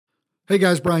Hey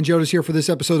guys, Brian Jodas here for this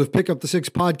episode of Pick Up the Six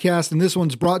podcast, and this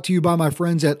one's brought to you by my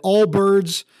friends at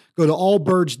Allbirds. Go to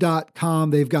allbirds.com.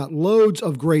 They've got loads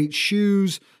of great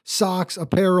shoes, socks,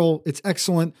 apparel. It's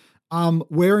excellent. I'm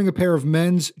wearing a pair of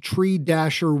men's Tree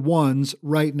Dasher 1s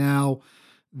right now.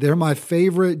 They're my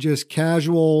favorite, just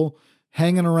casual,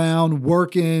 hanging around,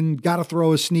 working, got to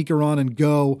throw a sneaker on and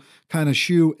go kind of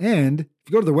shoe. And if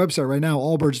you go to their website right now,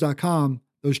 allbirds.com,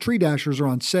 those Tree Dashers are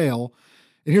on sale.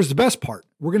 And here's the best part.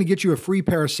 We're going to get you a free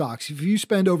pair of socks. If you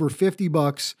spend over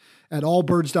 $50 at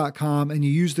allbirds.com and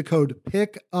you use the code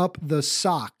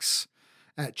PICKUPTHESOCKS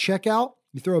at checkout,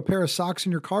 you throw a pair of socks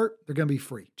in your cart, they're going to be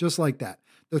free. Just like that.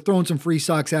 They're throwing some free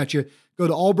socks at you. Go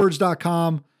to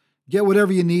allbirds.com, get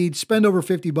whatever you need, spend over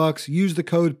 $50, use the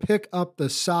code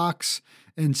PICKUPTHESOCKS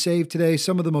and save today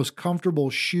some of the most comfortable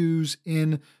shoes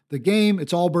in the game.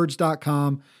 It's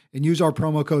allbirds.com and use our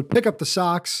promo code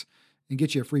PICKUPTHESOCKS and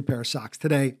get you a free pair of socks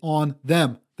today on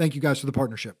them. Thank you guys for the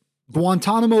partnership.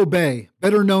 Guantanamo Bay,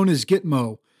 better known as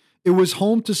Gitmo, it was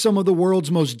home to some of the world's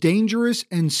most dangerous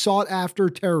and sought-after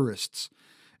terrorists.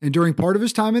 And during part of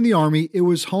his time in the Army, it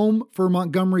was home for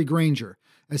Montgomery Granger,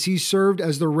 as he served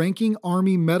as the ranking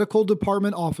Army Medical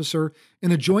Department officer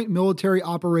in a joint military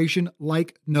operation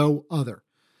like no other.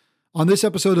 On this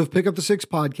episode of Pick Up the Six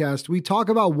podcast, we talk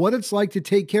about what it's like to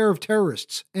take care of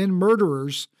terrorists and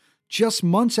murderers just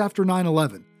months after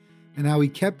 9/11, and how he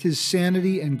kept his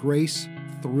sanity and grace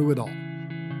through it all.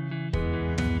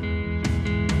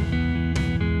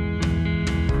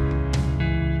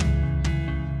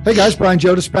 Hey guys, Brian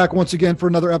Jodas back once again for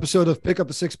another episode of Pick Up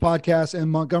the Six podcast, and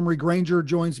Montgomery Granger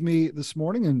joins me this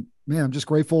morning. And man, I'm just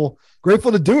grateful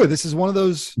to do it. This is one of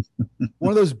those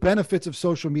benefits of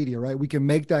social media, right? We can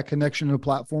make that connection in a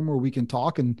platform where we can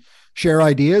talk and share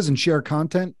ideas and share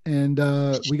content. And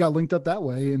we got linked up that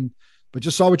way. But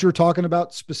just saw what you were talking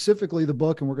about, specifically the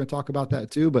book, and we're going to talk about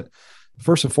that too. But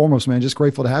first and foremost, man, just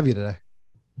grateful to have you today.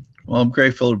 Well, I'm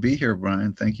grateful to be here,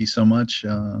 Brian. Thank you so much.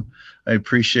 I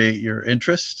appreciate your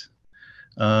interest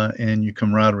and your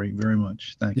camaraderie very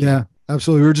much. Thank you. Yeah,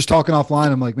 absolutely. We were just talking offline.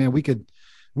 I'm like, man, we could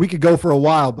go for a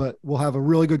while, but we'll have a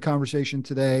really good conversation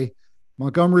today.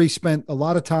 Montgomery spent a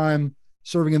lot of time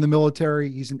serving in the military.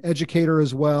 He's an educator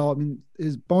as well. I mean,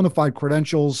 his bona fide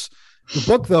credentials. The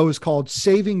book, though, is called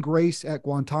Saving Grace at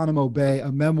Guantanamo Bay,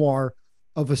 a memoir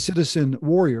of a citizen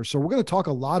warrior. So we're going to talk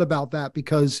a lot about that,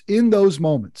 because in those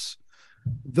moments,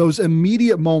 those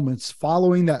immediate moments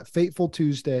following that fateful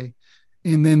Tuesday,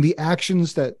 and then the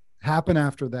actions that happen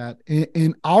after that,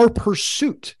 in our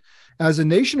pursuit as a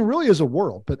nation, and really as a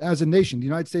world, but as a nation, the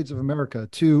United States of America,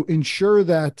 to ensure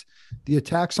that the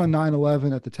attacks on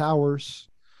 9/11 at the towers,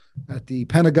 at the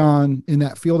Pentagon, in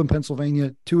that field in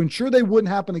Pennsylvania, to ensure they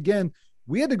wouldn't happen again,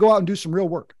 we had to go out and do some real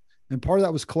work. And part of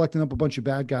that was collecting up a bunch of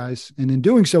bad guys. And in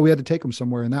doing so, we had to take them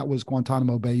somewhere. And that was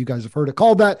Guantanamo Bay. You guys have heard it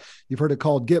called that. You've heard it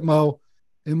called Gitmo.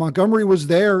 And Montgomery was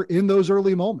there in those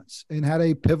early moments and had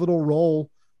a pivotal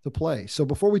role to play. So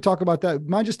before we talk about that,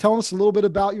 mind just telling us a little bit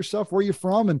about yourself, where you're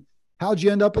from, and how'd you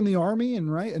end up in the Army?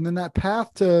 And right. And then that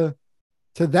path to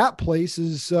that place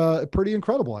is pretty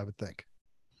incredible, I would think.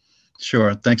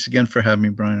 Sure. Thanks again for having me,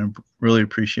 Brian. I really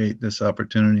appreciate this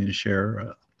opportunity to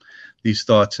share these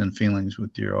thoughts and feelings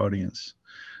with your audience.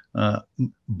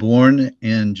 Born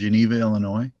in Geneva,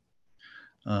 Illinois,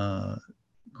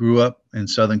 grew up in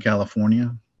Southern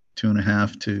California,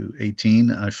 2.5 to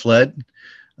 18. I fled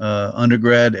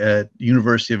undergrad at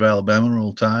University of Alabama,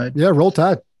 Roll Tide. Yeah, Roll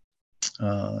Tide.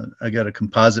 I got a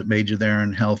composite major there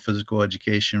in health, physical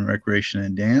education, recreation,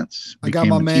 and dance. I got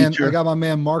my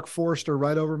man Mark Forster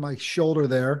right over my shoulder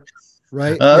there,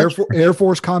 right? Air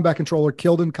Force combat controller,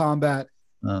 killed in combat.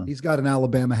 He's got an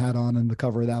Alabama hat on in the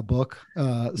cover of that book.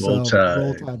 Roll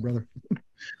Tide, brother.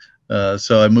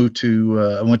 So I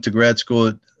went to grad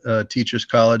school at Teachers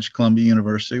College, Columbia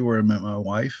University, where I met my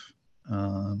wife.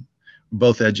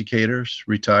 Both educators,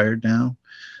 retired now.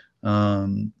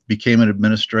 Became an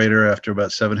administrator after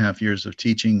about 7.5 years of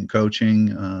teaching and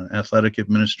coaching, athletic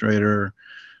administrator,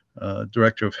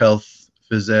 director of health,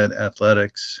 phys ed,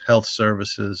 athletics, health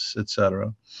services,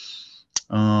 etc.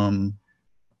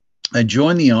 I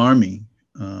joined the Army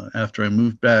after I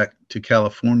moved back to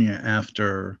California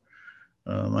after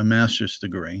my master's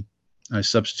degree. I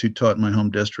substitute taught in my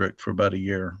home district for about a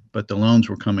year, but the loans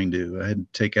were coming due. I had to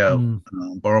take out,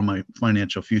 borrow my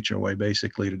financial future away,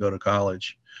 basically, to go to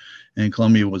college. And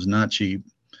Columbia was not cheap.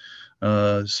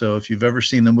 So if you've ever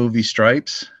seen the movie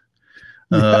Stripes,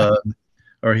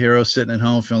 our hero sitting at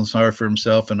home feeling sorry for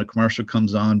himself, and a commercial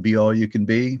comes on, be all you can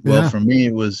be. Well, for me,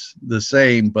 it was the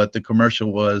same, but the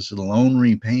commercial was loan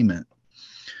repayment.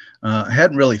 I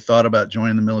hadn't really thought about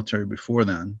joining the military before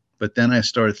then, But then I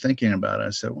started thinking about it.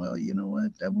 I said, well, you know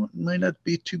what? That might not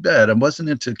be too bad. I wasn't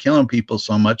into killing people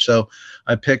so much. So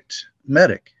I picked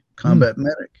medic, combat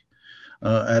medic.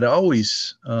 I'd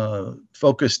always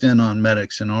focused in on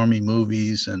medics in Army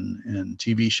movies and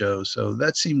TV shows. So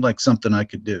that seemed like something I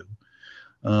could do.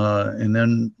 And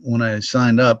then when I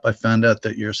signed up, I found out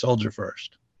that you're a soldier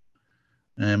first.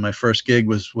 And my first gig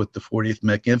was with the 40th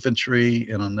Mech Infantry.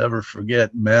 And I'll never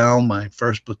forget Mal, my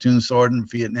first platoon sergeant,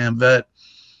 Vietnam vet,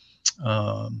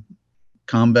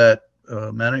 combat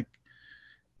medic.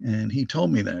 And he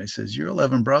told me that. He says, you're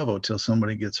 11 Bravo till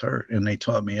somebody gets hurt. And they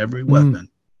taught me every weapon.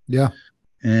 Yeah.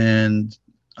 And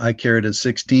I carried a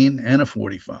 16 and a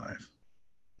 45.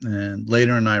 And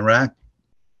later in Iraq,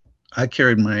 I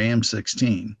carried my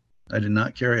AM-16. I did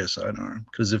not carry a sidearm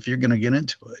because if you're going to get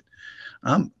into it,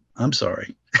 I'm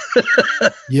sorry.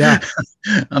 Yeah.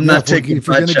 I'm not taking. If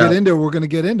you're going to get into it, we're going to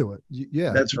get into it.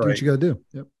 Yeah. That's right. Do what you got to do.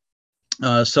 Yep.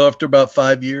 So after about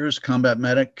 5 years, combat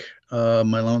medic,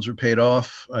 my loans were paid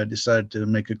off. I decided to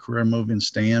make a career move and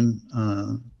stay in.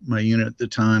 My unit at the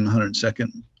time,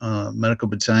 102nd Medical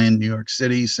Battalion, New York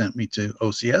City, sent me to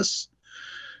OCS.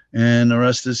 And the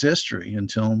rest is history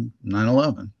until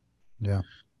 9/11. Yeah.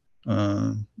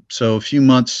 So a few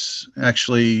months,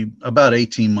 actually about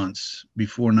 18 months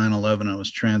before 9/11, I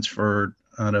was transferred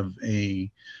out of a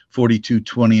 42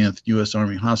 20th U.S.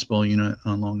 Army Hospital unit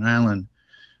on Long Island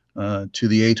to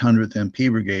the 800th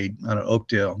MP Brigade out of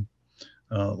Oakdale,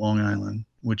 Long Island,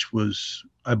 which was,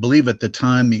 I believe at the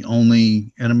time, the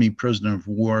only enemy prisoner of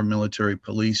war military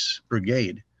police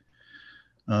brigade.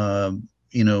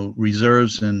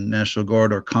 Reserves and National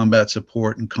Guard or combat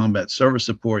support and combat service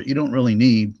support, you don't really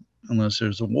need unless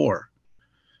there's a war.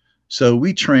 So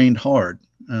we trained hard.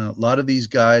 A lot of these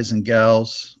guys and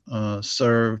gals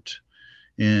served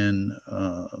in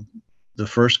the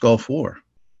first Gulf War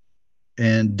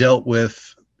and dealt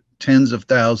with tens of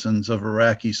thousands of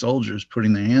Iraqi soldiers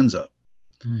putting their hands up.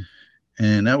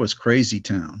 And that was crazy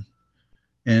town.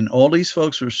 And all these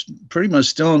folks were pretty much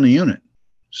still in the unit.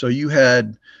 So you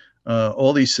had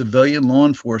all these civilian law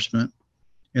enforcement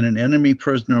in an enemy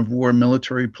prisoner of war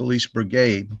military police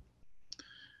brigade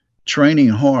training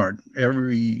hard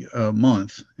every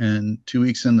month and 2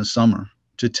 weeks in the summer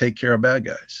to take care of bad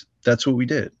guys. That's what we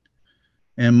did.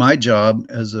 And my job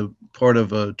as a part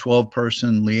of a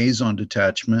 12-person liaison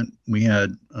detachment, we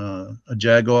had a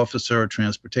JAG officer, a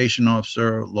transportation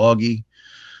officer, loggy,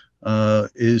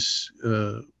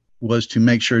 was to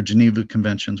make sure Geneva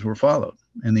Conventions were followed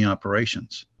in the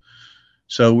operations.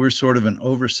 So we're sort of an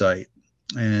oversight.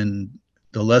 And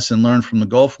the lesson learned from the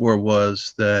Gulf War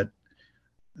was that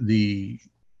the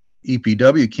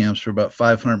EPW camps were about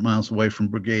 500 miles away from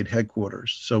brigade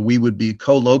headquarters. So we would be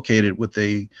co-located with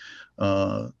a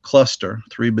cluster,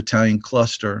 3-battalion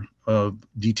cluster of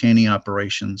detainee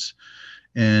operations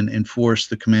and enforce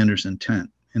the commander's intent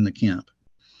in the camp.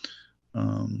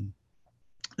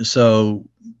 So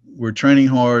we're training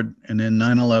hard, and then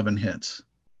 9/11 hits.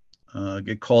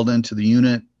 Get called into the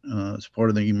unit as part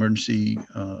of the emergency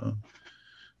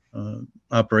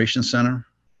operations center.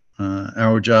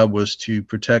 Our job was to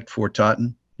protect Fort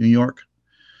Totten, New York.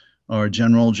 Our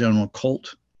General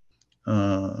Colt,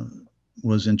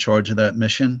 was in charge of that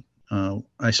mission.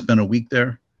 I spent a week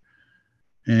there,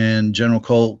 and General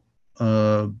Colt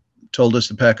told us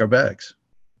to pack our bags.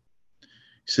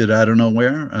 He said, I don't know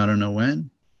where, I don't know when,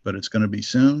 but it's going to be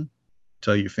soon.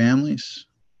 Tell your families.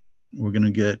 We're going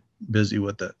to get busy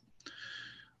with it.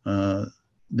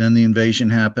 Then the invasion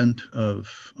happened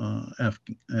of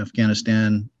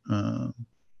Afghanistan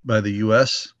by the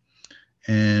U.S.,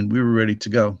 and we were ready to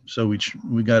go. So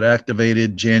we got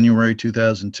activated January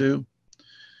 2002,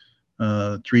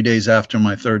 3 days after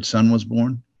my third son was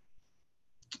born,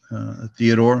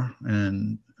 Theodore.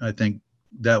 And I think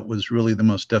that was really the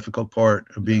most difficult part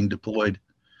of being deployed,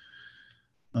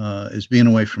 is being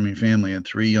away from your family. I had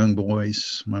 3 young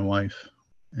boys, my wife,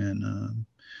 and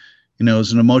it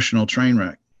was an emotional train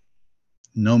wreck.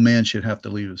 No man should have to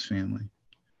leave his family,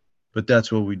 but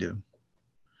that's what we do.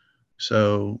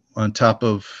 So on top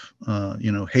of,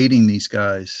 hating these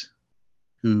guys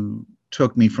who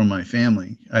took me from my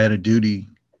family, I had a duty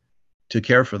to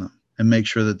care for them and make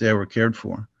sure that they were cared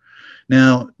for.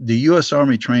 Now, the U.S.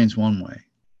 Army trains one way,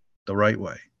 the right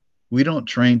way. We don't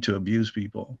train to abuse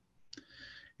people.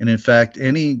 And in fact,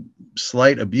 any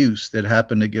slight abuse that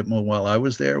happened to Gitmo while I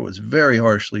was there was very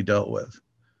harshly dealt with.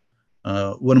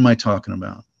 What am I talking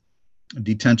about? A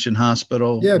detention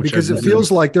hospital? Yeah, because it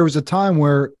feels like there was a time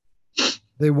where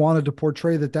they wanted to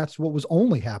portray that that's what was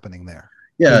only happening there.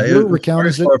 Yeah, it was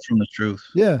very far from the truth.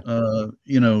 Yeah.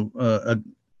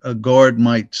 A guard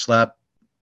might slap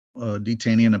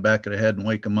detainee in the back of the head and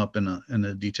wake him up in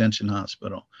a detention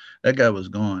hospital. That guy was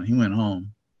gone. He went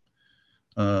home.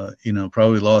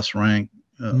 Probably lost rank.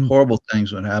 Horrible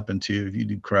things would happen to you if you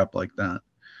do crap like that.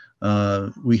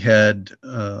 We had,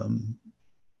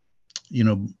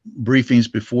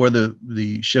 briefings before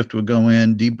the shift would go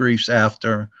in, debriefs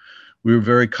after. We were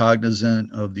very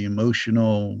cognizant of the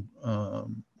emotional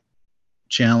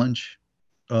challenge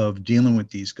of dealing with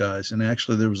these guys. And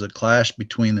actually, there was a clash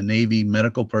between the Navy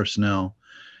medical personnel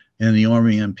and the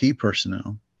Army MP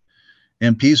personnel.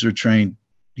 MPs are trained,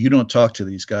 you don't talk to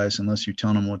these guys unless you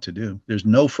tell them what to do. There's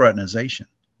no fraternization,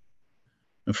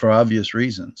 and for obvious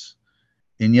reasons.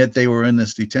 And yet they were in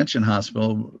this detention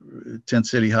hospital, Tent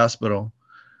City Hospital,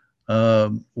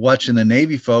 watching the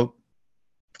Navy folk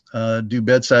do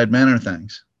bedside manner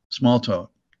things, small talk.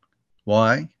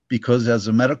 Why? Because as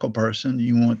a medical person,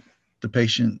 you want the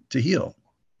patient to heal.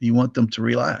 You want them to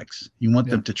relax. You want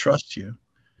them to trust you.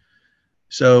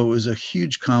 So it was a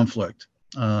huge conflict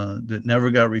that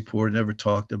never got reported, never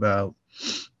talked about,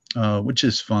 which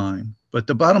is fine. But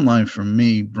the bottom line for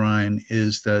me, Brian,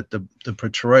 is that the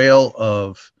portrayal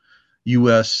of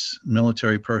U.S.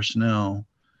 military personnel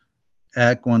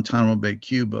at Guantanamo Bay,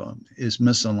 Cuba, is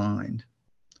misaligned.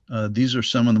 These are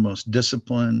some of the most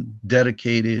disciplined,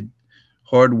 dedicated,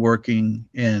 hardworking,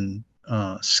 and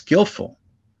skillful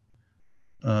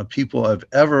people I've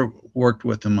ever worked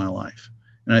with in my life.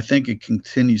 And I think it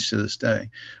continues to this day.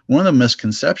 One of the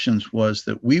misconceptions was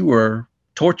that we were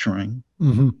torturing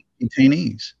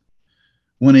detainees,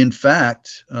 when in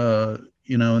fact,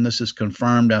 and this is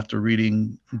confirmed after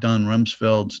reading Don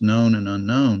Rumsfeld's Known and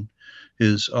Unknown,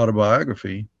 his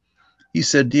autobiography, he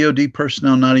said DOD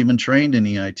personnel not even trained in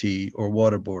EIT or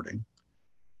waterboarding,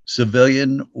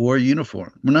 civilian or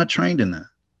uniform. We're not trained in that.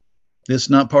 It's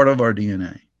not part of our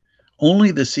DNA.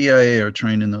 Only the CIA are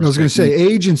trained in those. I was going to say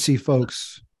agency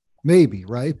folks, maybe,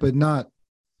 right? But not.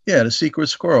 Yeah, the secret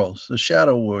squirrels, the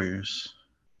shadow warriors,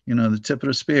 the tip of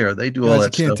the spear. They do all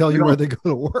that stuff. Can't tell you where they go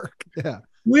to work. Yeah.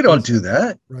 We don't do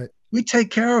that. Right. We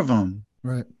take care of them.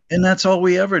 Right. And that's all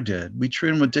we ever did. We treat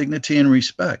them with dignity and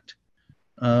respect.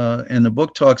 And the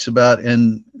book talks about,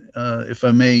 and if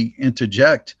I may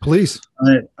interject, please,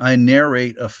 I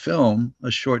narrate a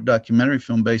short documentary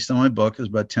film based on my book. It's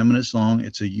about 10 minutes long.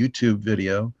 It's a YouTube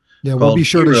video. Yeah, we'll be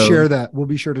sure to share that. We'll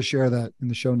be sure to share that in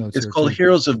the show notes. It's called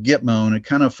Heroes of Gitmo, and it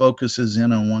kind of focuses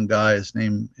in on one guy. His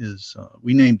name is,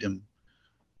 we named him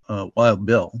Wild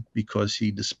Bill because he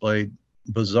displayed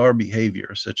bizarre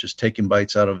behavior, such as taking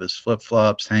bites out of his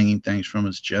flip-flops, hanging things from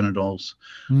his genitals,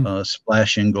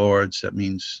 splashing guards. That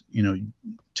means,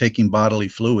 taking bodily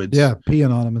fluids. Yeah,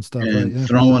 peeing on them and stuff. And right, yeah.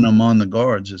 throwing them on the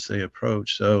guards as they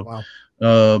approach. So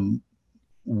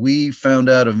we found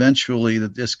out eventually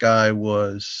that this guy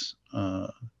was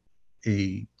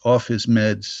a off his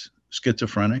meds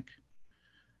schizophrenic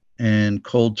and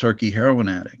cold turkey heroin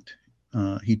addict.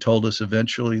 He told us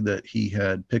eventually that he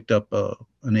had picked up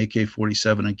an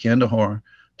AK-47 in Kandahar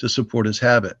to support his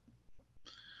habit.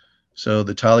 So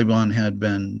the Taliban had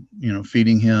been,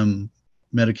 feeding him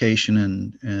medication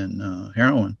and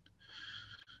heroin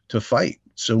to fight.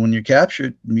 So when you're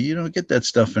captured, you don't get that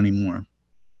stuff anymore.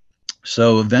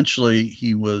 So eventually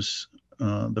he was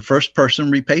the first person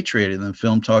repatriated. And the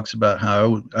film talks about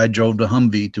how I drove the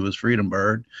Humvee to his Freedom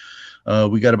Bird.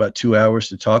 We got about 2 hours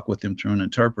to talk with him through an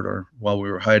interpreter while we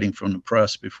were hiding from the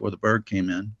press before the bird came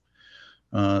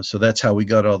in. So that's how we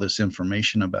got all this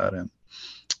information about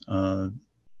him.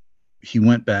 He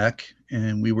went back,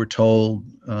 and we were told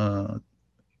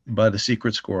by the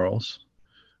secret squirrels.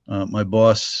 My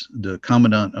boss, the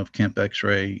commandant of Camp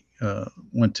X-Ray,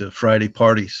 went to Friday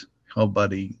parties held by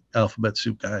the Alphabet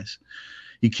Soup guys.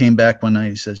 He came back one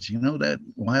night. He says, that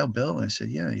Wild Bill? I said,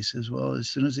 yeah. He says, well, as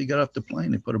soon as he got off the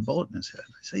plane, they put a bullet in his head.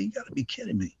 I said, you got to be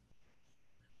kidding me.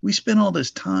 We spent all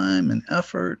this time and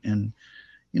effort and,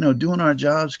 doing our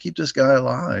jobs, keep this guy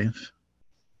alive.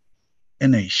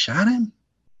 And they shot him?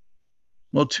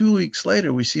 Well, 2 weeks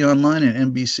later, we see online at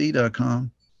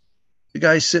NBC.com, the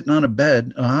guy's sitting on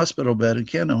a hospital bed in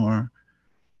Kandahar,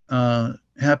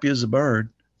 happy as a bird,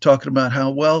 talking about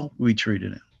how well we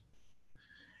treated him.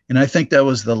 And I think that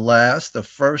was the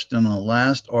first and the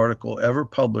last article ever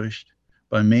published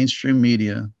by mainstream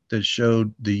media that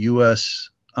showed the U.S.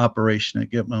 operation at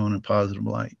Gitmo in a positive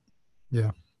light.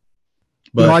 Yeah.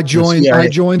 But I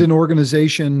joined an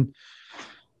organization.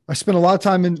 I spent a lot of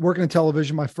time working in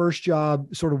television. My first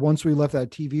job, sort of once we left that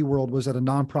TV world, was at a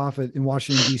nonprofit in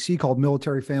Washington, D.C. called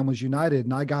Military Families United.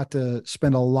 And I got to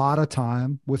spend a lot of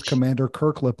time with Commander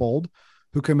Kirk Lippold,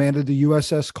 who commanded the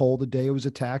USS Cole the day it was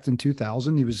attacked in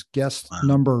 2000. He was guest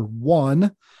number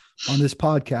 1 on this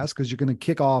podcast, because you're going to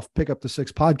kick off Pick Up the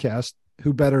Six podcast.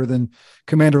 Who better than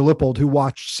Commander Lippold, who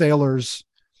watched sailors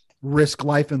risk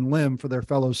life and limb for their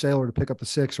fellow sailor to pick up the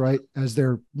six, right? As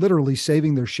they're literally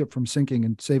saving their ship from sinking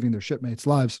and saving their shipmates'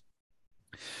 lives.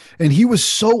 And he was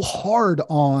so hard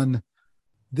on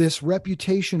this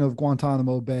reputation of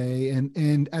Guantanamo Bay.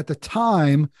 And at the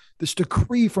time, this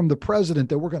decree from the president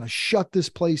that we're going to shut this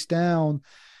place down.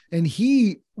 And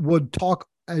he would talk,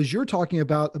 as you're talking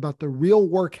about the real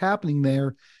work happening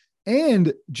there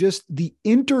and just the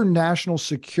international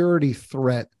security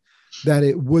threat that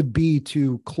it would be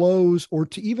to close or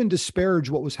to even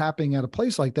disparage what was happening at a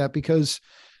place like that. Because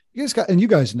you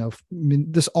guys know, I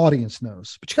mean, this audience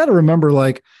knows, but you got to remember,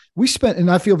 like, we spent, and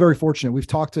I feel very fortunate. We've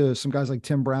talked to some guys like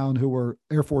Tim Brown, who were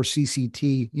Air Force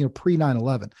CCT, pre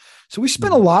 9/11. So we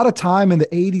spent a lot of time in the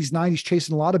 80s, 90s,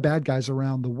 chasing a lot of bad guys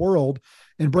around the world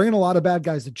and bringing a lot of bad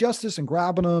guys to justice and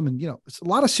grabbing them. And, it's a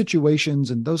lot of situations,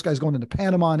 and those guys going into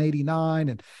Panama in 89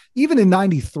 and even in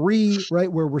 93, right,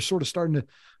 where we're sort of starting to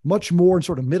much more in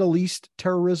sort of Middle East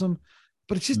terrorism.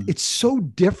 But it's just, it's so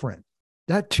different.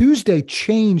 That Tuesday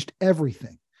changed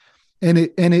everything, and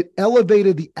it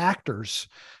elevated the actors.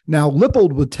 Now,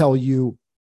 Lippold would tell you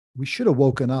we should have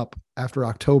woken up after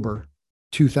October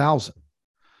 2000,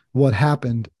 what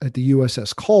happened at the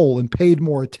USS Cole, and paid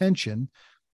more attention.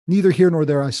 Neither here nor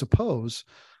there, I suppose,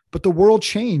 but the world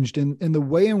changed, and the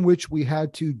way in which we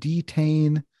had to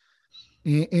detain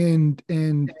and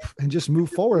just move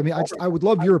forward. I mean, I would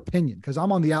love your opinion, because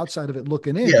I'm on the outside of it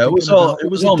looking in. Yeah, it was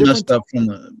all messed up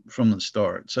from the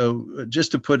start. So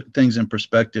just to put things in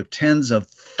perspective, tens of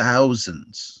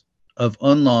thousands of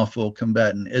unlawful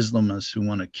combatant Islamists who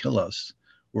want to kill us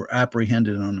were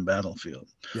apprehended on the battlefield.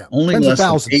 Yeah, only tens less of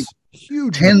thousands,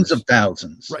 huge tens numbers. Of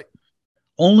thousands. Right.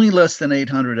 Only less than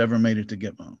 800 ever made it to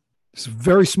Gitmo. It's a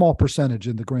very small percentage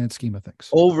in the grand scheme of things.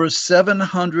 Over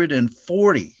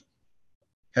 740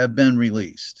 have been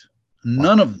released.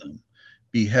 None of them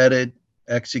beheaded,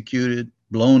 executed,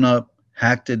 blown up,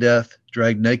 hacked to death,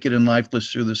 dragged naked and lifeless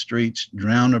through the streets,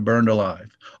 drowned or burned alive.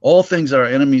 All things our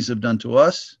enemies have done to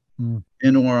us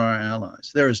and or our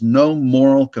allies. There is no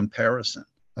moral comparison.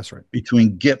 That's right.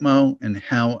 Between Gitmo and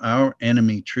how our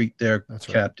enemy treat their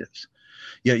captives.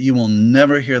 Yet you will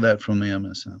never hear that from the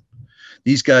MSM.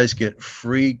 These guys get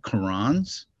free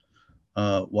Qurans,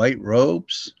 white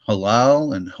robes,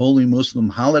 halal, and holy Muslim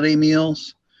holiday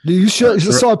meals. You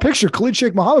just saw a picture. Khalid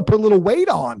Sheikh Mohammed put a little weight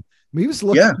on. I mean, he was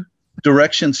looking. Yeah,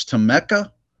 directions to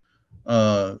Mecca,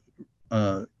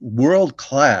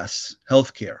 world-class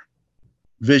healthcare,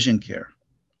 vision care,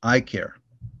 eye care,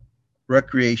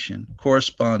 recreation,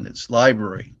 correspondence,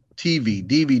 library, TV,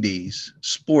 DVDs,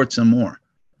 sports, and more.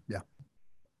 Yeah.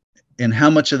 And how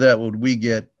much of that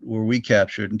were we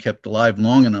captured and kept alive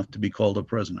long enough to be called a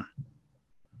prisoner?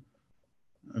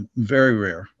 Very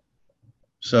rare.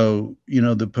 So,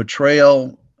 the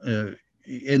portrayal,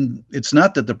 and it's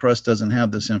not that the press doesn't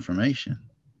have this information.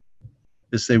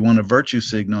 It's they want a virtue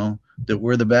signal that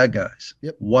we're the bad guys.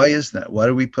 Yep. Why is that? Why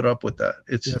do we put up with that?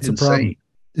 It's insane.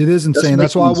 It is insane.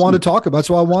 That's why I wanted to talk about it. That's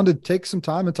why I wanted to take some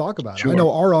time and talk about it. I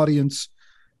know our audience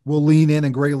will lean in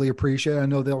and greatly appreciate it. I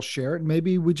know they'll share it. And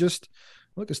maybe we just,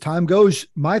 look, as time goes,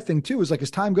 my thing too is, like,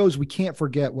 as time goes, we can't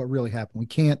forget what really happened. We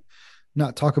can't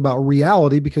not talk about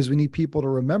reality, because we need people to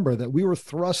remember that we were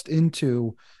thrust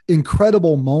into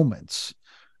incredible moments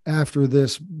after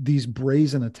these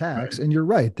brazen attacks. Right. And you're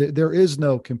right. There is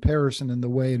no comparison in the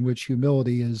way in which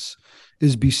humility is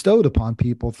bestowed upon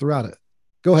people throughout it.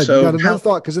 Go ahead. You got another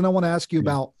thought? Because then I want to ask you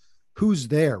about who's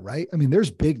there, right? I mean,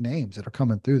 there's big names that are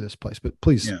coming through this place, but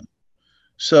please. Yeah.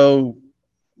 So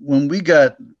when we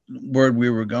got word we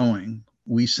were going,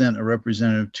 we sent a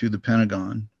representative to the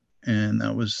Pentagon, and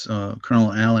that was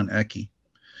Colonel Alan Ecke.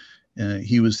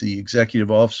 He was the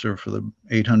executive officer for the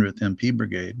 800th MP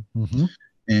Brigade. Mm-hmm.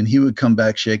 And he would come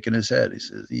back shaking his head. He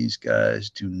says, these guys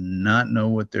do not know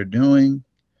what they're doing.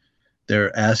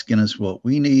 They're asking us what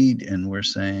we need, and we're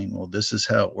saying, well, this is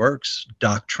how it works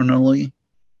doctrinally.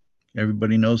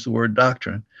 Everybody knows the word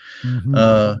doctrine.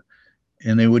 Mm-hmm.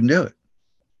 And they wouldn't do it.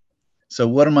 So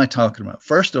what am I talking about?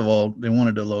 First of all, they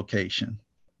wanted a location.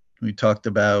 We talked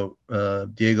about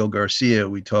Diego Garcia.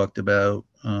 We talked about,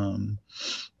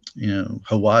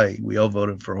 Hawaii. We all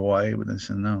voted for Hawaii, but they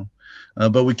said no.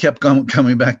 But we kept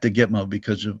coming back to Gitmo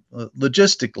because of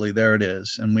logistically, there it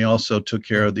is. And we also took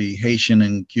care of the Haitian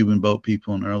and Cuban boat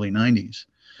people in the early 90s.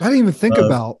 I didn't even think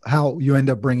about how you end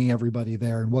up bringing everybody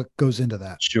there and what goes into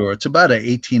that. Sure. It's about an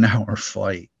 18-hour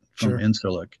flight from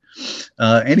Incirlik.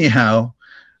 Anyhow,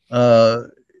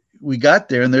 we got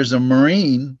there, and there's a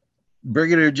Marine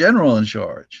brigadier general in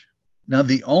charge. Now,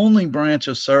 the only branch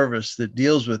of service that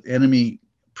deals with enemy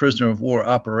prisoner of war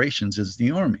operations is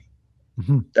the Army.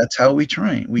 Mm-hmm. That's how we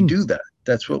train. We do that.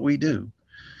 That's what we do.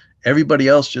 Everybody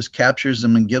else just captures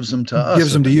them and gives them to us.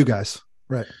 Gives them to you guys.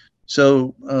 Right.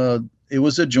 So it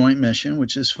was a joint mission,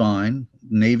 which is fine.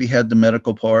 Navy had the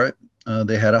medical part.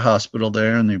 They had a hospital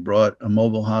there, and they brought a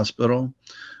mobile hospital.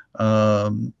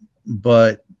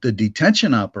 But the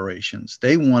detention operations,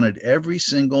 they wanted every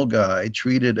single guy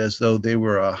treated as though they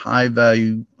were a high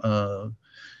value,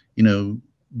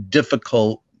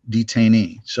 difficult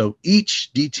detainee. So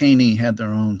each detainee had their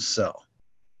own cell,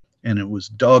 and it was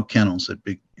dog kennels at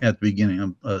the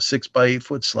beginning, a 6x8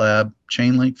 foot slab,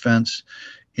 chain link fence,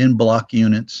 in block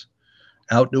units,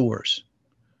 outdoors.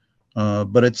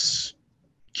 But it's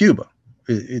Cuba.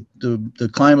 The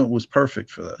climate was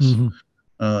perfect for this. Mm-hmm.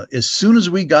 As soon as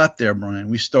we got there, Brian,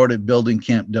 we started building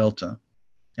Camp Delta.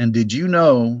 And did you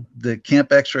know that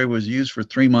Camp X-Ray was used for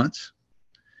 3 months?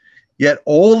 Yet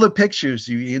all the pictures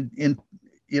in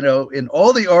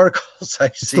all the articles I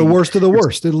see, it's the worst of the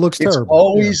worst. It looks terrible. It's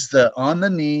always the on the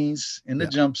knees in the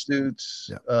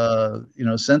jumpsuits,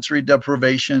 sensory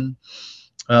deprivation.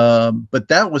 But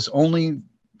that was only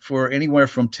for anywhere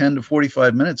from 10 to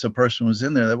 45 minutes. A person was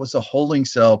in there. That was a holding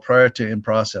cell prior to in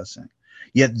processing.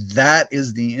 Yet that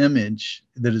is the image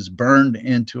that is burned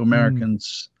into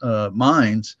Americans'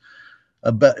 minds.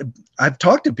 But I've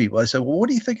talked to people. I said, well, what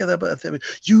do you think of that?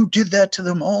 You did that to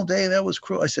them all day. That was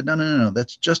cruel. I said, no.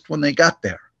 That's just when they got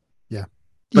there. Yeah.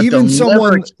 But even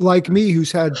someone like me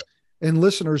who's had, and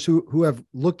listeners who have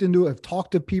looked into it, have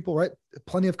talked to people, right?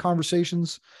 Plenty of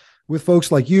conversations with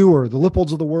folks like you or the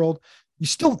Lipolds of the world. You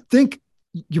still think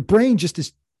your brain just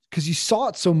is, because you saw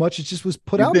it so much, it just was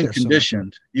put out there. You've been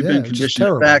conditioned. You've been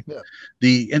conditioned. In fact,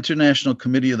 the International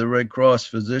Committee of the Red Cross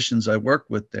physicians I worked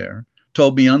with there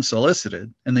told me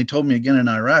unsolicited, and they told me again in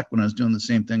Iraq when I was doing the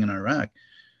same thing in Iraq,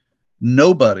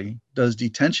 nobody does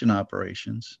detention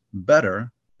operations better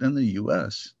than the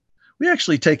U.S. We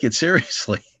actually take it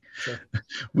seriously. Sure.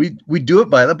 We do it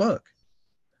by the book.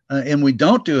 And we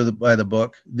don't do it by the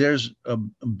book. There's a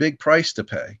big price to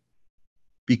pay,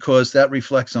 because that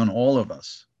reflects on all of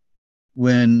us.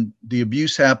 When the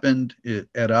abuse happened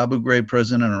at Abu Ghraib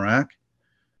prison in Iraq,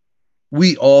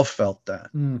 we all felt that.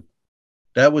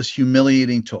 That was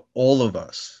humiliating to all of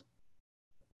us.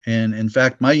 And in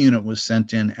fact, my unit was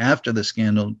sent in after the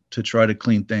scandal to try to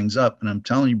clean things up. And I'm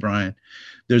telling you, Brian,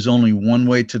 there's only one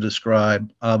way to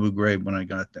describe Abu Ghraib when I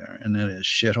got there, and that is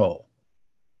shithole.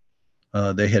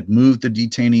 They had moved the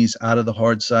detainees out of the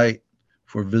hard site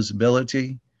for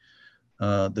visibility.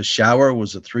 The shower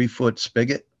was a 3-foot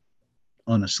spigot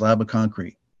on a slab of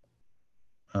concrete.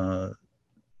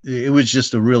 It was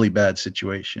just a really bad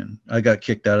situation. I got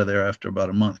kicked out of there after about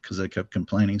a month because I kept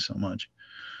complaining so much.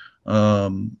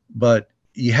 But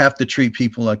you have to treat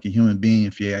people like a human being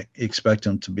if you expect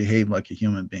them to behave like a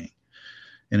human being.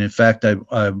 And in fact,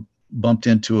 I bumped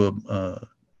into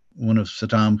one of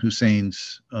Saddam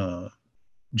Hussein's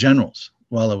generals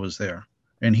while I was there,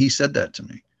 and he said that to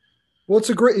me. Well,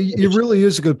 it really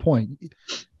is a good point.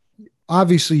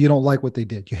 Obviously, you don't like what they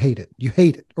did. You hate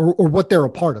it, or what they're a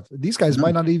part of. These guys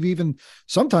might not have even,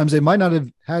 sometimes they might not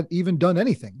have had even done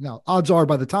anything. Now, odds are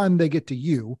by the time they get to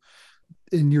you,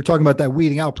 and you're talking about that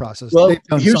weeding out process. Well,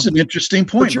 here's an interesting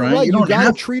point, but you're Brian. Right. You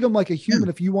got to treat them like a human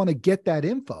if you want to get that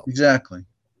info. Exactly.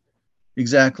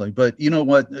 But you know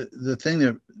what? The thing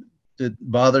that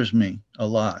bothers me a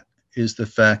lot is the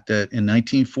fact that in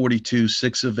 1942,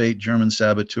 6 of 8 German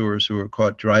saboteurs who were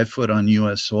caught dry foot on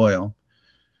U.S. soil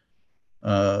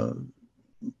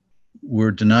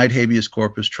were denied habeas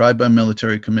corpus, tried by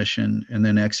military commission, and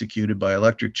then executed by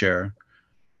electric chair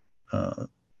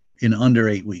in under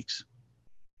 8 weeks.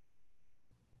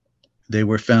 They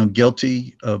were found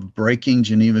guilty of breaking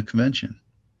Geneva Convention.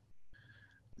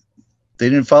 They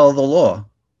didn't follow the law.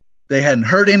 They hadn't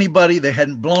hurt anybody. They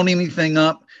hadn't blown anything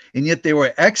up. And yet they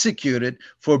were executed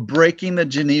for breaking the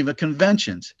Geneva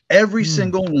Conventions. Every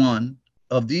single one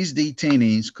of these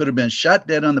detainees could have been shot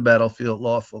dead on the battlefield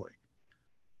lawfully.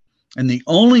 And the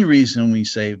only reason we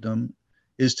saved them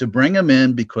is to bring them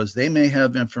in because they may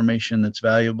have information that's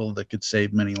valuable that could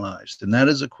save many lives. And that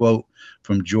is a quote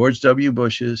from George W.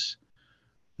 Bush's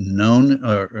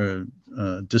known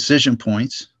decision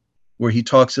points, where he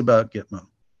talks about Gitmo.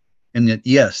 And that,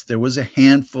 yes, there was a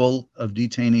handful of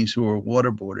detainees who were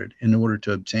waterboarded in order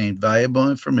to obtain valuable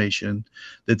information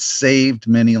that saved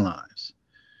many lives.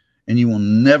 And you will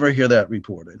never hear that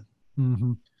reported.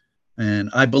 Mm-hmm. And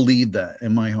I believe that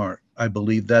in my heart. I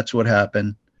believe that's what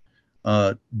happened.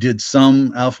 Did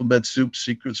some Alphabet Soup,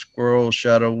 Secret Squirrel,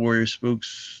 Shadow Warrior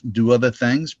spooks do other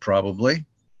things? Probably.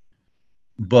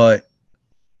 But,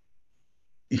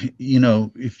 you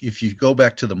know, if you go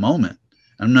back to the moment,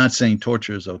 I'm not saying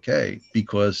torture is okay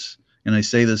because, and I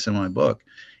say this in my book,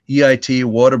 EIT,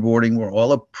 waterboarding were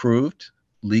all approved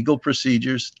legal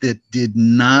procedures that did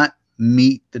not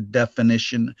meet the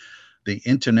definition, the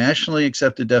internationally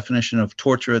accepted definition of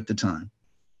torture at the time.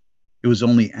 It was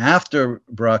only after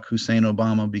Barack Hussein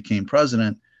Obama became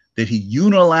president that he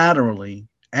unilaterally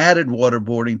added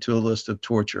waterboarding to a list of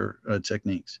torture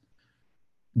techniques.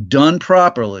 Done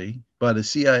properly by the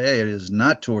CIA, it is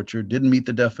not torture, didn't meet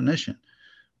the definition.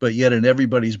 But yet in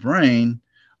everybody's brain,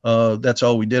 that's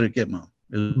all we did at Gitmo.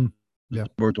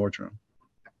 We're torturing.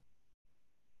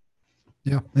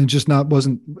 Yeah, and just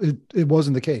wasn't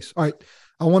the case. All right,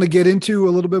 I want to get into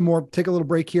a little bit more, take a little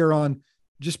break here on,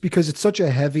 just because it's such a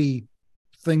heavy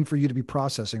thing for you to be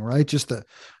processing, right? Just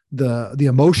the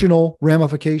emotional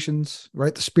ramifications,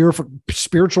 right? The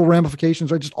spiritual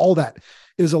ramifications, right? Just all that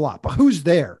is a lot. But who's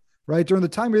there, right? During the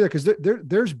time you're there, because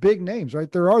there's big names,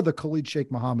 right? There are the Khalid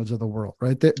Sheikh Mohammeds of the world,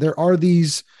 right? There are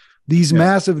these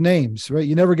massive names, right?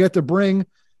 You never get to bring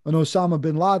an Osama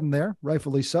bin Laden there,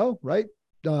 rightfully so, right?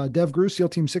 Dev Gru, SEAL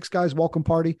Team 6 guys, welcome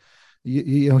party.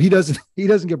 You know, he doesn't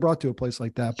get brought to a place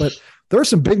like that, but there are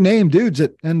some big name dudes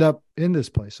that end up in this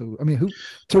place. So, I mean,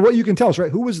 to what you can tell us,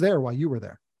 right? Who was there while you were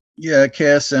there? Yeah,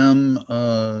 KSM,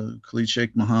 Khalid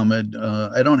Sheikh Mohammed.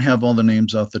 I don't have all the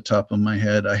names off the top of my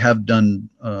head. I have done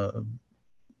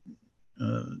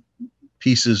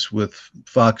pieces with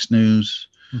Fox News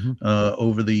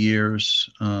over the years.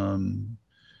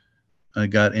 I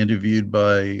got interviewed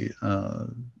by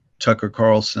Tucker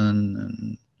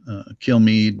Carlson and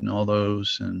Kilmeade and all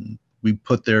those, and we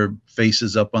put their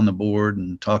faces up on the board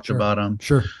and talked about them.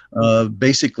 Sure.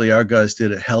 Basically, our guys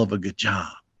did a hell of a good job.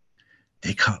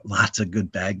 They caught lots of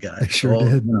good bad guys. They sure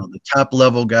did. You know, the top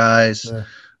level guys,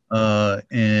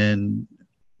 and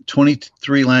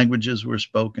 23 languages were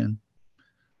spoken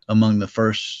among the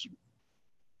first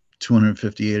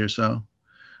 258 or so.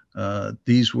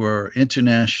 These were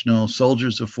international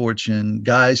soldiers of fortune,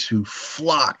 guys who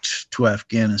flocked to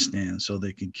Afghanistan so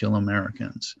they could kill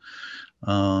Americans.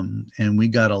 And we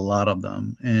got a lot of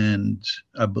them. And,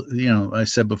 I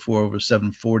said before, over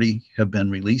 740 have been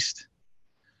released.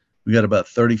 We got about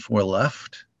 34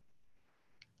 left.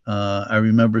 I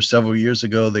remember several years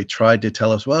ago, they tried to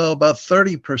tell us, well, about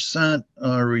 30%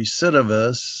 are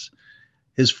recidivists.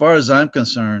 As far as I'm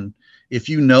concerned, if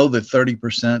you know that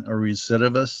 30% are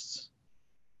recidivists,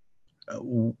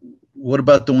 what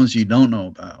about the ones you don't know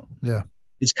about? Yeah.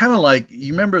 It's kind of like,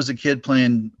 you remember as a kid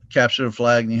playing capture the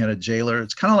flag and you had a jailer.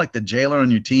 It's kind of like the jailer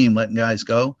on your team letting guys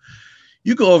go.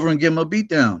 You go over and give them a beat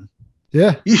down.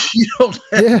 Yeah. You don't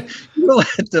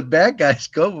let the bad guys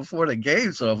go before the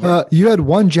game's over. You had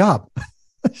one job.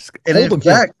 And in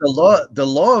fact, the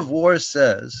law of war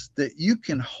says that you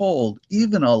can hold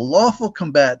even a lawful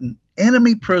combatant,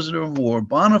 enemy prisoner of war,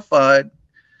 bona fide,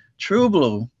 true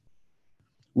blue,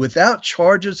 without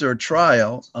charges or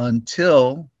trial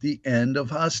until the end of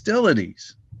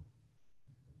hostilities.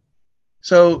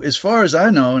 So as far as I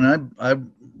know, and I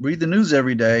read the news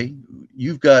every day,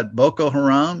 you've got Boko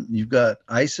Haram, you've got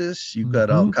ISIS, you've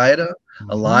got Al Qaeda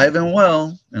alive and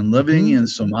well and living in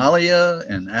Somalia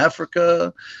and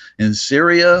Africa and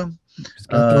Syria.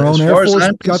 Got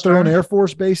their own Air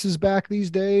Force bases back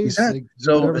these days. Exactly.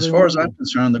 So as far as I'm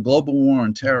concerned, the global war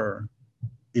on terror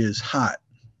is hot.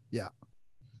 Yeah.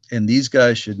 And these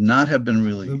guys should not have been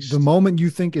released. The moment you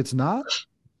think it's not,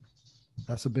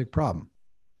 that's a big problem.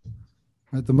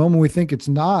 At the moment we think it's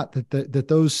not, that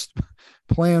those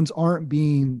plans aren't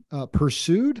being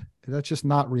pursued, that's just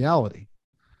not reality.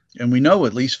 And we know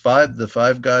at least the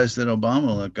five guys that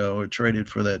Obama let go or traded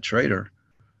for that traitor.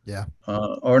 Yeah.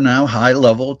 Are now high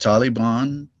level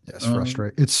Taliban. Yes,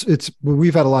 frustrating.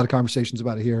 We've had a lot of conversations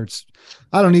about it here.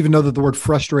 I don't even know that the word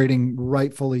frustrating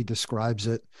rightfully describes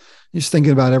it. Just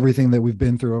thinking about everything that we've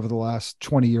been through over the last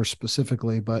 20 years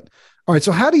specifically. But all right,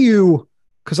 so how do you,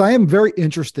 because I am very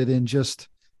interested in just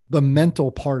the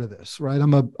mental part of this, right?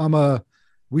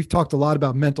 We've talked a lot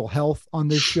about mental health on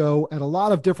this show at a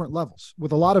lot of different levels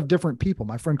with a lot of different people.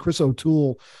 My friend Chris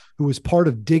O'Toole, who was part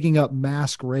of digging up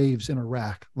mass graves in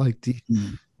Iraq, like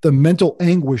the mental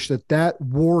anguish that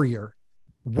warrior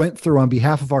went through on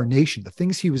behalf of our nation, the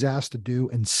things he was asked to do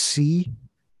and see,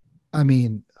 I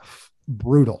mean,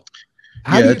 brutal.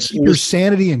 How do you keep your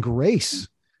sanity and grace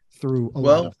through a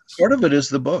lot of this? Part of it is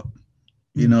the book.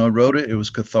 You know, I wrote it. It was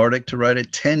cathartic to write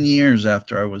it. 10 years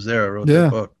after I was there, I wrote the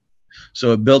book.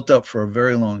 So it built up for a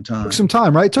very long time. Took some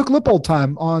time, right? It took Lippold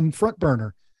time on Front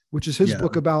Burner, which is his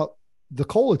book about the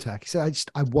Cole attack. He said,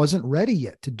 I wasn't ready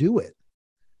yet to do it.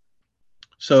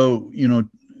 So,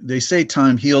 they say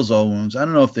time heals all wounds. I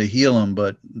don't know if they heal them,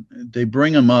 but they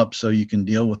bring them up so you can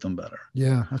deal with them better.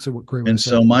 Yeah, that's a great way And to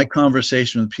say so it. my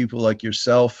conversation with people like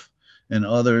yourself and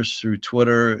others through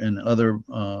Twitter and other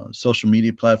social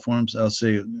media platforms, I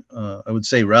would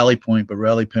say Rally Point, but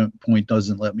Rally Point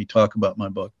doesn't let me talk about my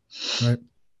book. Right.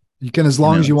 You can as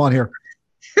long as you want here.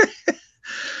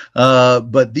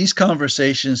 But these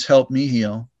conversations help me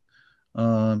heal.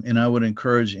 And I would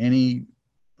encourage any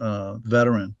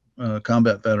veteran,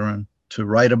 combat veteran, to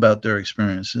write about their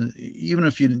experience. Even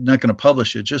if you're not going to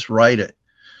publish it, just write it,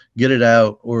 get it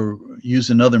out, or use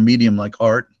another medium like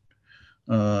art.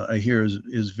 I hear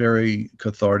is very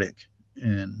cathartic.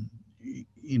 And,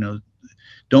 you know,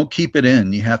 don't keep it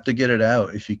in. You have to get it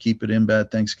out. If you keep it in,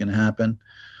 bad things can happen.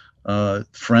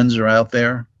 Friends are out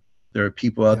there. There are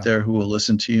people out there who will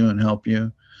listen to you and help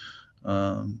you. There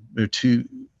are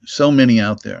so many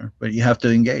out there, but you have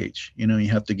to engage. You know, you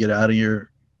have to get out of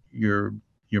your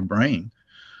brain.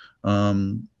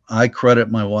 I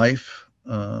credit my wife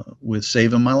with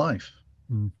saving my life.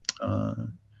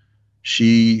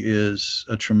 She is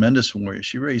a tremendous warrior.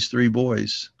 She raised 3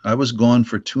 boys. I was gone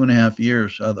for 2.5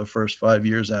 years out of the first 5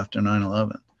 years after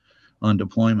 9/11 on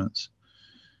deployments.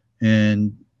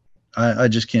 And I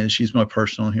just can't. She's my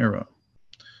personal hero.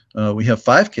 We have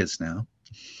 5 kids now.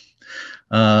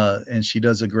 And she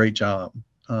does a great job.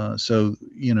 So,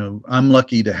 you know, I'm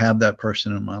lucky to have that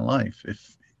person in my life.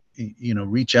 If, you know,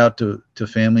 reach out to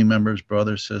family members,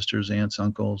 brothers, sisters, aunts,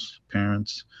 uncles,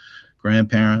 parents,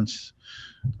 grandparents.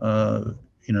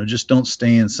 You know, just don't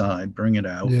stay inside, bring it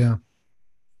out. Yeah.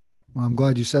 Well, I'm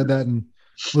glad you said that. And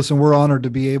listen, we're honored to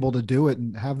be able to do it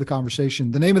and have the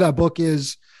conversation. The name of that book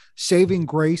is Saving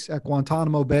Grace at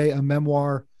Guantanamo Bay, a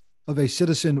memoir of a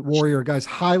citizen warrior. Guys,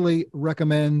 highly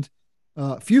recommend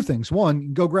a few things.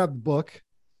 One, go grab the book.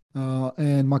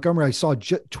 And Montgomery, I saw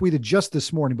tweeted just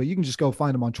this morning, but you can just go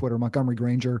find him on Twitter, Montgomery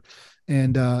Granger,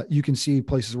 and you can see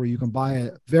places where you can buy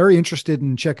it. Very interested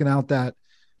in checking out that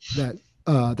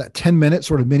 10-minute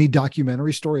sort of mini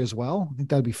documentary story as well. I think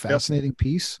that'd be a fascinating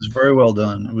piece. It's very well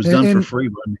done. It was done for free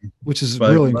by me, which is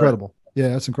really incredible. Yeah,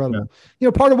 that's incredible. Yeah. You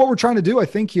know, part of what we're trying to do, I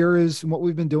think, here is what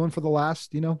we've been doing for the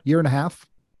last, year and a half,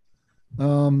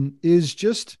 is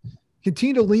just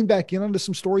continue to lean back in onto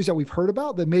some stories that we've heard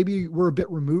about that maybe we're a bit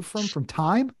removed from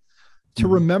time to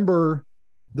remember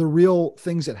the real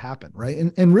things that happen, right?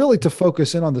 And really to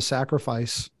focus in on the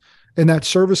sacrifice and that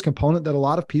service component that a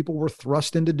lot of people were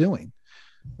thrust into doing.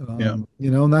 And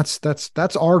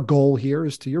that's our goal here,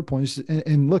 is to your point.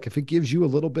 And look, if it gives you a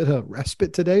little bit of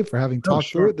respite today for having talked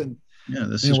through it, then we're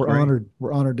great.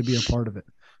 We're honored to be a part of it.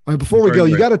 All right, before we go,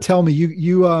 you got to tell me,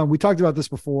 we talked about this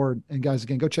before, and guys,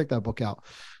 again, go check that book out.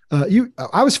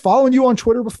 I was following you on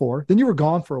Twitter before, then you were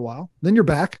gone for a while, then you're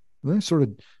back. Sort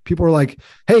of people are like,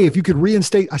 hey, if you could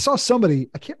reinstate, I saw somebody,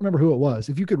 I can't remember who it was.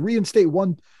 If you could reinstate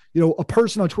one, a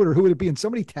person on Twitter, who would it be? And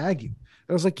somebody tag you. And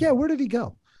I was like, yeah, where did he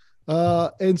go?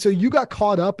 And so you got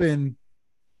caught up in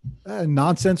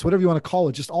nonsense, whatever you want to call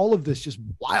it, just all of this, just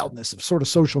wildness of sort of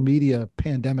social media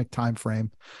pandemic timeframe.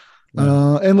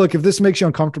 And look, if this makes you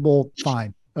uncomfortable,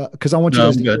 fine. Because I want you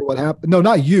guys to hear what happened. No,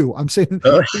 not you. I'm saying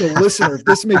the listener, if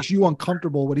this makes you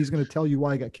uncomfortable, what he's going to tell you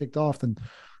why he got kicked off, then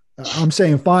I'm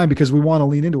saying fine, because we want to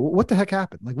lean into it. What the heck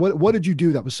happened? Like, what did you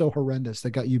do that was so horrendous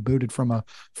that got you booted from a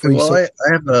free? Well, I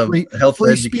have a health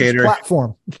educator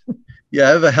platform. Yeah, I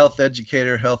have a health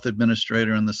educator, health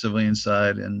administrator on the civilian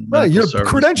side, and your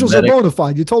credentials are bona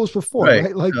fide. You told us before,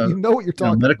 right? Like you know what you're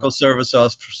talking about. Medical service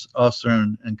officer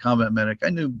and combat medic. I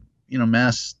knew,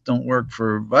 masks don't work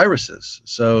for viruses,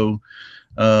 so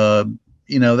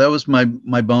that was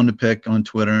my bone to pick on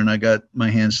Twitter, and I got my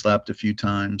hand slapped a few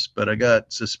times, but I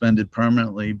got suspended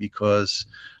permanently because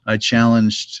I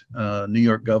challenged New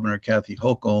York Governor Kathy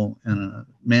Hochul and a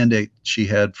mandate she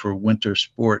had for winter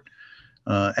sport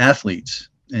athletes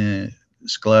in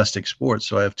scholastic sports.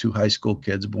 So I have 2 high school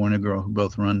kids, a boy and a girl, who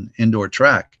both run indoor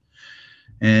track.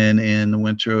 And in the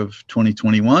winter of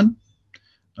 2021,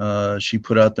 she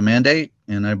put out the mandate,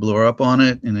 and I blew her up on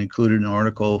it and included an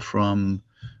article from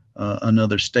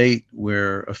another state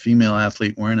where a female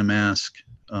athlete wearing a mask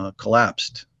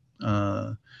collapsed.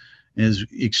 Is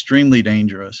extremely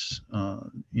dangerous,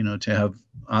 to have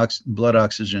blood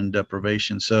oxygen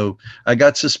deprivation. So I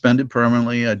got suspended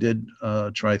permanently. I did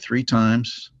try 3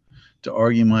 times to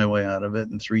argue my way out of it,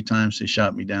 and 3 times they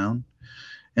shot me down.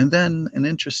 And then an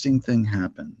interesting thing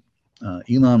happened.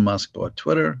 Elon Musk bought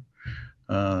Twitter.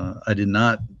 I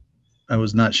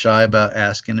was not shy about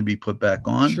asking to be put back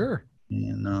on. Sure.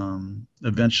 And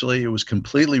eventually it was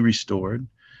completely restored.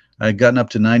 I had gotten up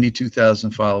to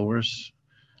 92,000 followers.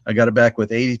 I got it back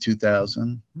with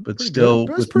 82,000, but Pretty still good.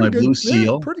 That's with pretty my good. Blue Yeah,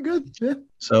 Seal. pretty good. Yeah.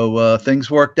 So things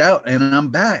worked out, and I'm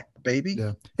back, baby.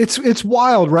 Yeah. It's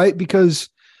wild, right? Because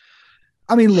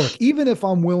I mean, look, even if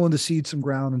I'm willing to cede some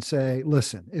ground and say,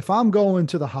 listen, if I'm going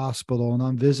to the hospital and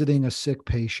I'm visiting a sick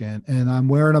patient and I'm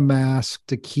wearing a mask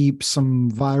to keep some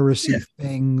virusy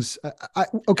things,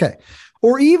 okay.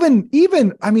 Or even,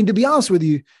 I mean, to be honest with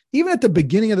you, even at the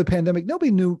beginning of the pandemic,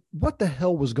 nobody knew what the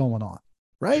hell was going on,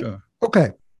 right? Sure.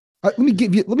 Okay. Let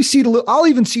me cede a little. I'll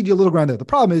even cede you a little ground there. The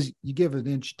problem is you give an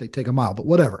inch, they take a mile, but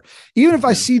whatever. Even if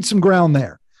I cede some ground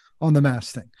there on the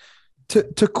mask thing,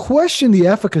 to question the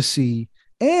efficacy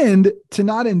and to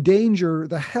not endanger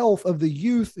the health of the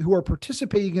youth who are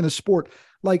participating in a sport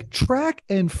like track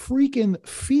and freaking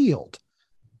field,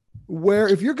 where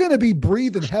if you're going to be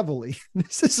breathing heavily,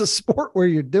 this is a sport where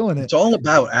you're doing it. It's all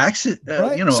about oxygen,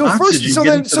 right? So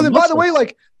oxygen. So then by the way,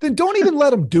 like, then don't even let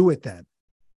them do it then.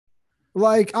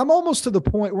 Like, I'm almost to the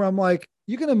point where I'm like,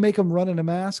 you're going to make them run in a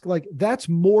mask? Like, that's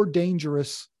more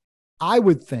dangerous, I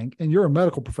would think, and you're a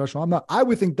medical professional. I'm not, I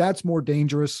would think that's more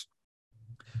dangerous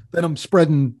than I'm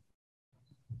spreading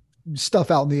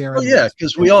stuff out in the air. Well, yeah,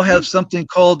 because we all have something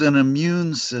called an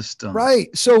immune system. Right.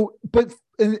 So, but,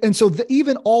 and so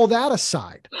even all that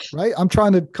aside, right? I'm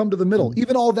trying to come to the middle.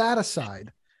 Even all that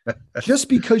aside, just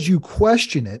because you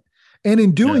question it, and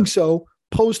in doing so,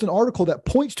 post an article that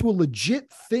points to a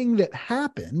legit thing that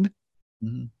happened,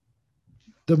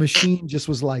 the machine just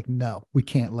was like, no, we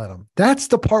can't let them. That's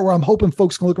the part where I'm hoping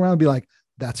folks can look around and be like,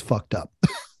 that's fucked up.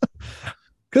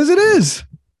 Because it is.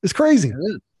 It's crazy. It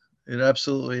is. It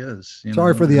absolutely is.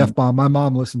 Sorry for the F-bomb. My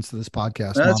mom listens to this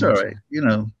podcast. That's all right.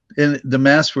 And the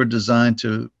masks were designed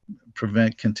to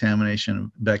prevent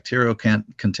contamination, bacterial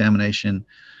contamination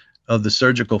of the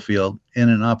surgical field in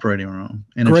an operating room.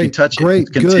 And if you touch it, it's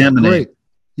contaminated. Great.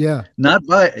 Yeah.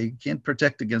 You can't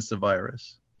protect against the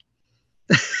virus.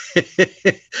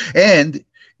 And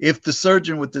if the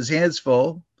surgeon with his hands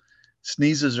full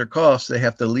sneezes or coughs, they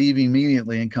have to leave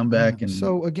immediately and come back. And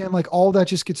so again, like, all that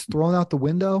just gets thrown out the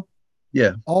window.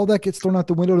 Yeah. All that gets thrown out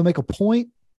the window to make a point.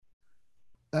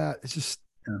 It's just,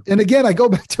 and again, I go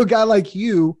back to a guy like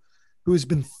you who has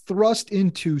been thrust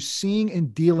into seeing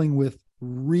and dealing with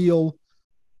real,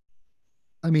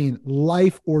 I mean,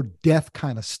 life or death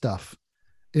kind of stuff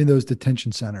in those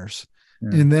detention centers.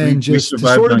 Yeah. And then just to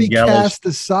sort of be cast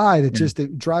aside,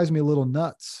 it drives me a little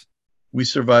nuts. We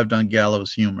survived on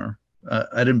gallows humor.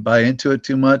 I didn't buy into it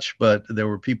too much, but there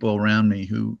were people around me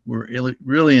who were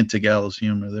really into gallows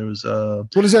humor. There was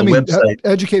what does that mean?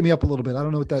 Educate me up a little bit. I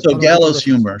don't know what that. So gallows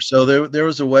humor. So there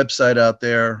was a website out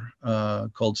there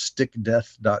called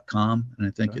stickdeath.com, and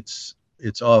I think it's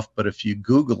off. But if you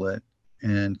Google it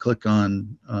and click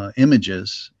on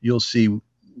images, you'll see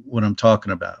what I'm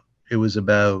talking about. It was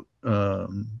about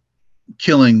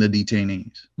killing the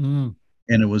detainees, and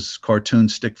it was cartoon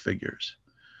stick figures.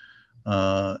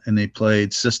 And they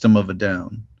played System of a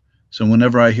Down. So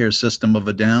whenever I hear System of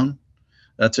a Down,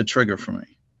 that's a trigger for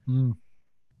me.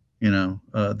 There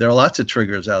are lots of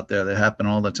triggers out there that happen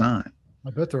all the time. I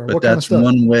bet there are. But that's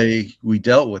one way we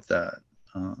dealt with that.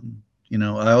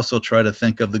 I also try to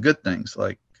think of the good things,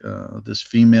 like this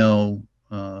female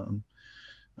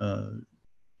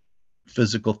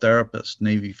physical therapist,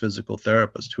 Navy physical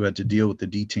therapist, who had to deal with the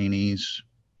detainees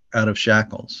out of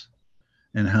shackles.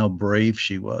 And how brave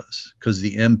she was, because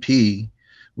the MP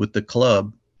with the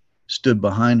club stood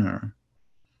behind her.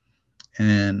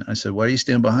 And I said, why do you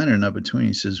stand behind her, not between?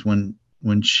 He says, when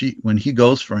he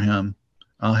goes for him,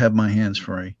 I'll have my hands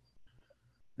free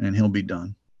and he'll be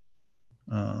done.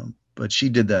 But she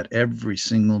did that every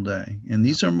single day. And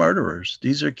these are murderers.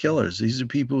 These are killers. These are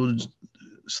people who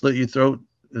slit your throat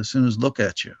as soon as look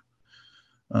at you.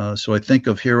 So I think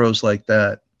of heroes like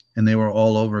that, and they were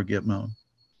all over Gitmo.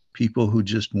 People who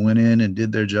just went in and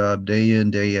did their job day in,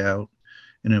 day out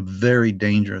in a very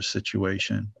dangerous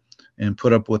situation and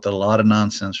put up with a lot of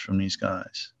nonsense from these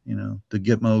guys. The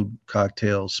Gitmo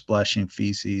cocktails, splashing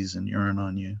feces and urine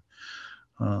on you,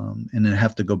 and then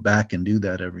have to go back and do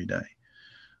that every day.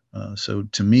 So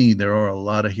to me, there are a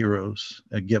lot of heroes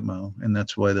at Gitmo, and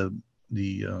that's why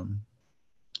the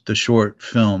short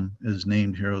film is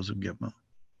named Heroes of Gitmo.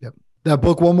 Yep. That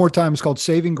book, one more time, is called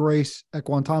Saving Grace at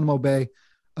Guantanamo Bay.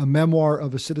 A memoir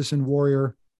of a citizen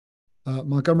warrior.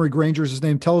 Montgomery Granger is his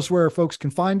name. Tell us where folks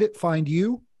can find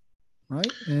you,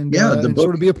 right? And and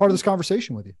sort of be a part of this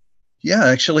conversation with you. Yeah, I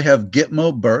actually have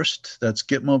Gitmo Burst. That's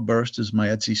Gitmo Burst is my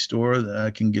Etsy store that I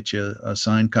can get you a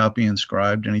signed copy,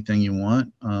 inscribed, anything you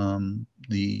want.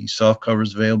 The soft cover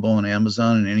is available on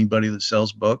Amazon and anybody that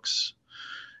sells books.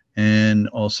 And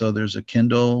also there's a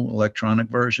Kindle electronic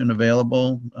version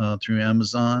available through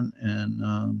Amazon.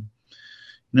 And,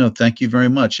 thank you very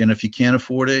much. And if you can't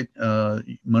afford it,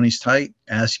 money's tight,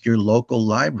 ask your local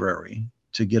library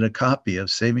to get a copy of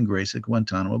Saving Grace at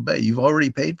Guantanamo Bay. You've already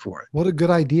paid for it. What a good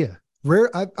idea. Rare.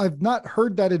 I've not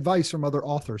heard that advice from other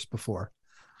authors before.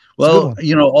 Well,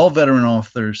 all veteran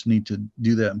authors need to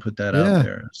do that and put that out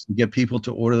there. So get people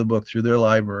to order the book through their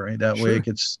library. That way it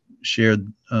gets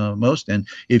shared most. And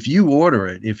if you order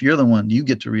it, if you're the one, you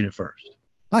get to read it first.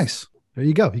 Nice. There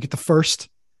you go. You get the first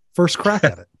crack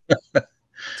at it.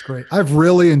 It's great. I've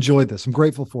really enjoyed this. I'm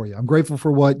grateful for you. I'm grateful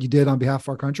for what you did on behalf of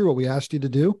our country, what we asked you to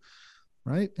do.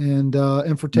 Right. And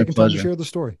for taking time to share the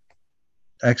story.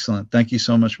 Excellent. Thank you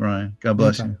so much, Brian. God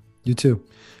bless you. You too.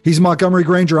 He's Montgomery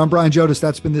Granger. I'm Brian Jodis.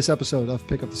 That's been this episode of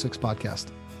Pick Up the Six podcast.